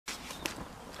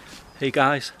Hey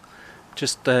guys,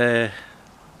 just my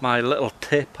little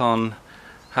tip on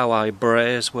how I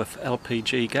braise with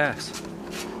LPG gas.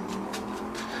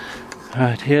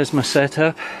 Right, here's my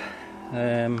setup.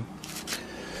 Right,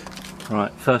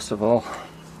 first of all,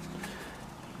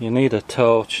 you need a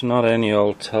torch, not any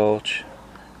old torch.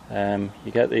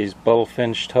 You get these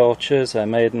Bullfinch torches, they're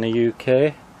made in the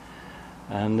UK,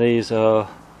 and these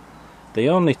are the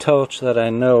only torch that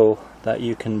I know that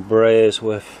you can braise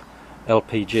with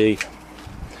LPG.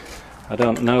 I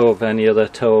don't know of any other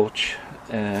torch.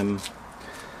 So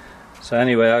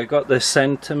anyway, I got this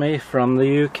sent to me from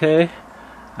the UK,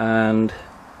 and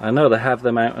I know they have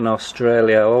them out in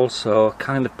Australia also,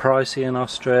 kind of pricey in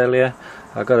Australia.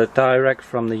 I got it direct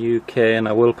from the UK, and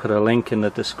I will put a link in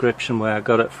the description where I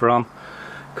got it from,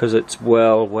 because it's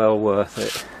well worth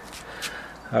it.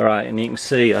 Alright, and you can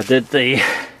see I did the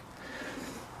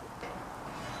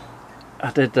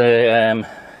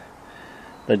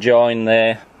join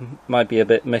there. Might be a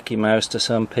bit Mickey Mouse to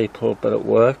some people, but it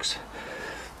works.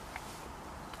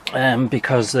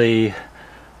 Because the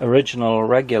original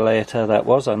regulator that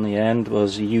was on the end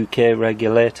was a UK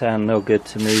regulator and no good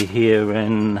to me here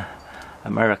in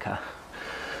America.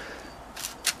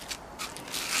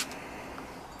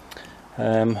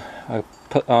 I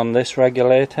put on this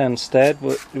regulator instead,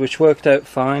 which worked out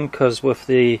fine, because with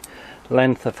the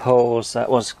length of hose that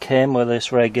came with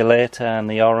this regulator and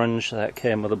the orange that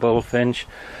came with the Bullfinch,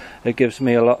 it gives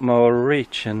me a lot more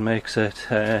reach and makes it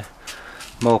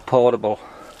more portable.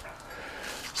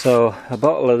 So a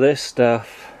bottle of this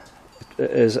stuff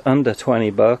is under 20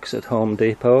 bucks at Home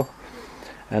Depot,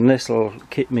 and this will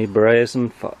keep me brazen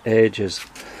for ages.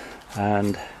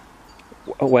 And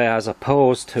whereas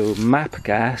opposed to MAP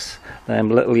gas, them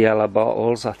little yellow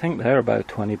bottles, I think they're about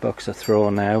 20 bucks a throw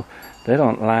now. They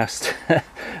don't last they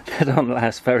don't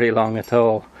last very long at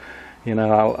all. You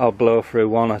know, I'll blow through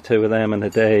one or two of them in a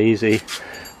day easy,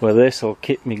 where this will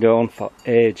keep me going for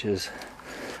ages.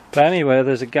 But anyway,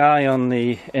 there's a guy on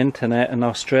the internet, an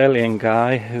Australian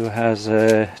guy, who has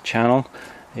a channel.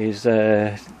 He's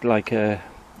does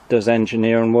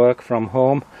engineering work from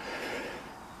home.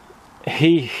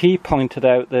 He pointed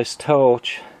out this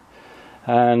torch,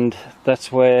 and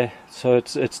that's where, so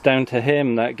it's down to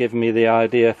him that gave me the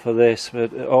idea for this.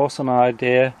 But awesome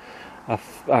idea.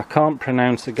 I can't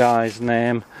pronounce the guy's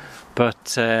name,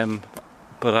 but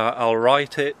I'll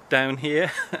write it down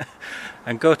here.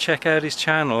 And go check out his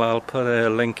channel. I'll put a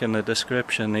link in the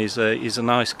description. He's a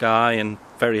nice guy and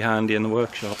very handy in the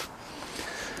workshop.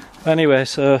 Anyway,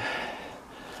 so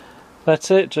that's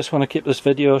it. Just want to keep this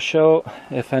video short.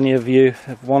 If any of you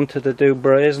have wanted to do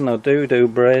brazing or do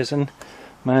brazing,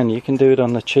 man, you can do it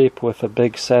on the cheap with a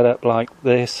big setup like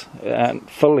this, and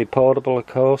fully portable, of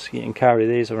course. You can carry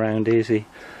these around easy,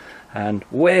 and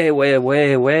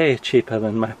way cheaper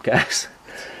than MAP gas.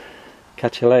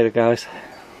 Catch you later, guys.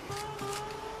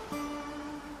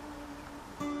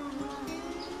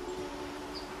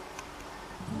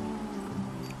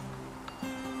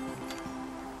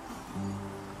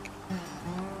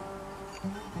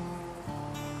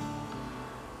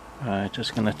 Alright,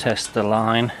 just going to test the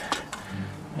line,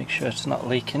 make sure it's not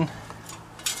leaking.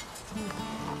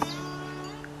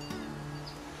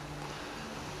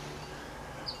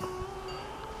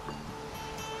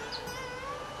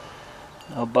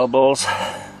 No bubbles, so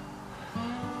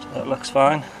it looks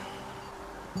fine.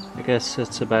 I guess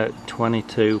it's about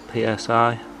 22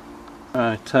 psi.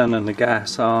 Alright, turning the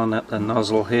gas on at the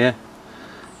nozzle here,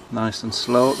 nice and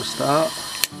slow to start.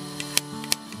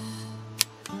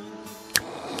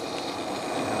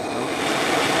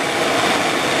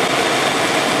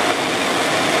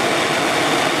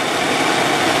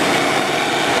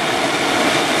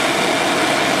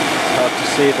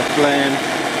 See the flame,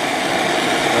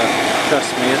 but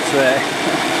trust me, it's there.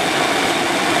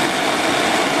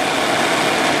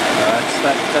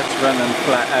 That's running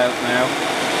flat out now.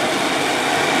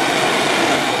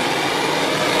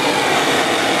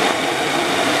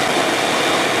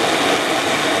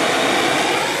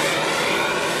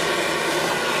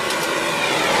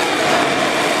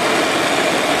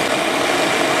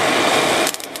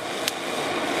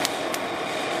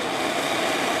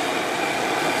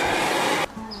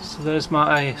 So there's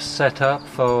my setup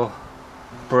for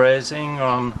brazing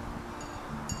on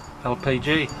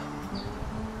LPG.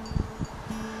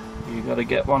 You've got to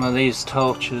get one of these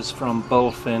torches from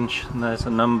Bullfinch, and there's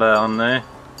a number on there,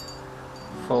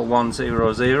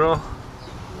 4100.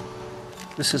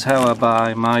 This is how I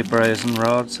buy my brazing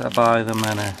rods. I buy them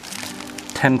in a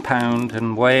 10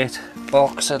 in weight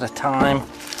box at a time,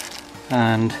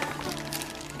 and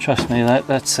trust me,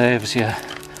 that saves you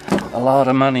a lot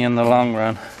of money in the long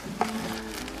run.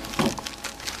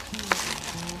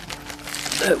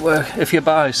 If you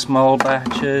buy small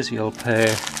batches, you'll pay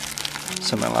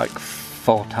something like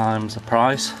 4 times the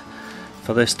price.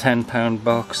 For this £10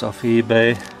 box off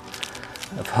eBay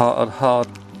of hard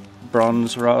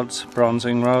bronze rods,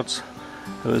 bronzing rods,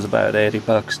 it was about 80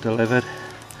 bucks delivered.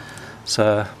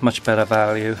 So much better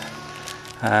value,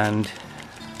 and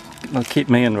it'll keep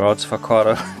me in rods for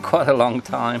quite a long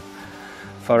time,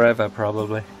 forever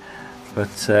probably.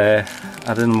 But I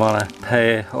didn't want to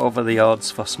pay over the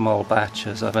odds for small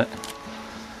batches of it.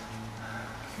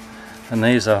 And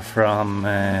these are from,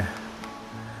 you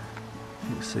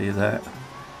see that,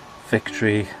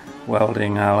 Victory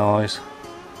welding alloys.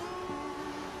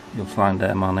 You'll find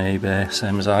them on eBay,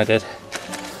 same as I did.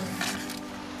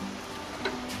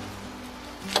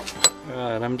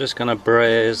 Right, I'm just going to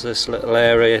braze this little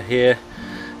area here.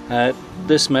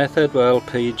 This method with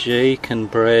LPG you can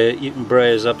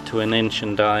braze up to 1 inch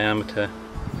in diameter,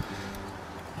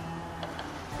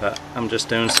 but I'm just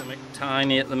doing something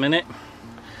tiny at the minute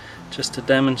just to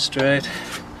demonstrate.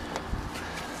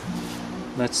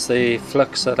 That's the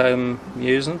flux that I'm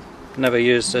using. Never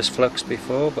used this flux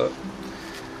before, but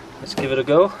let's give it a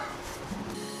go.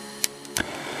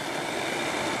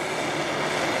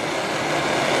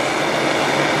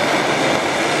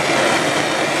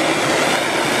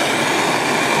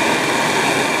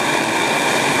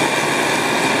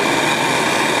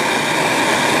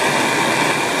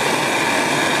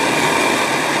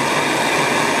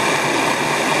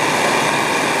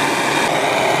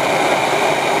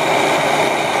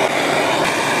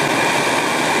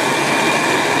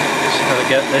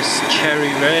 Get this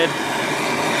cherry red.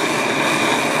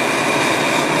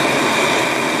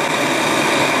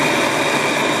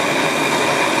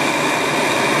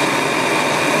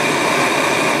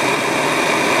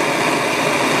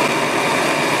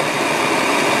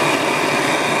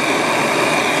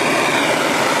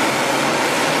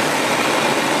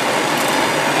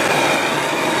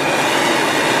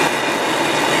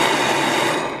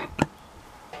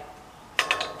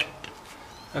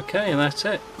 Okay, and that's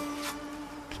it.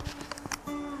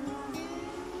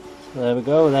 There we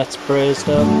go, that's brazed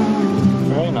up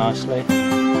very nicely.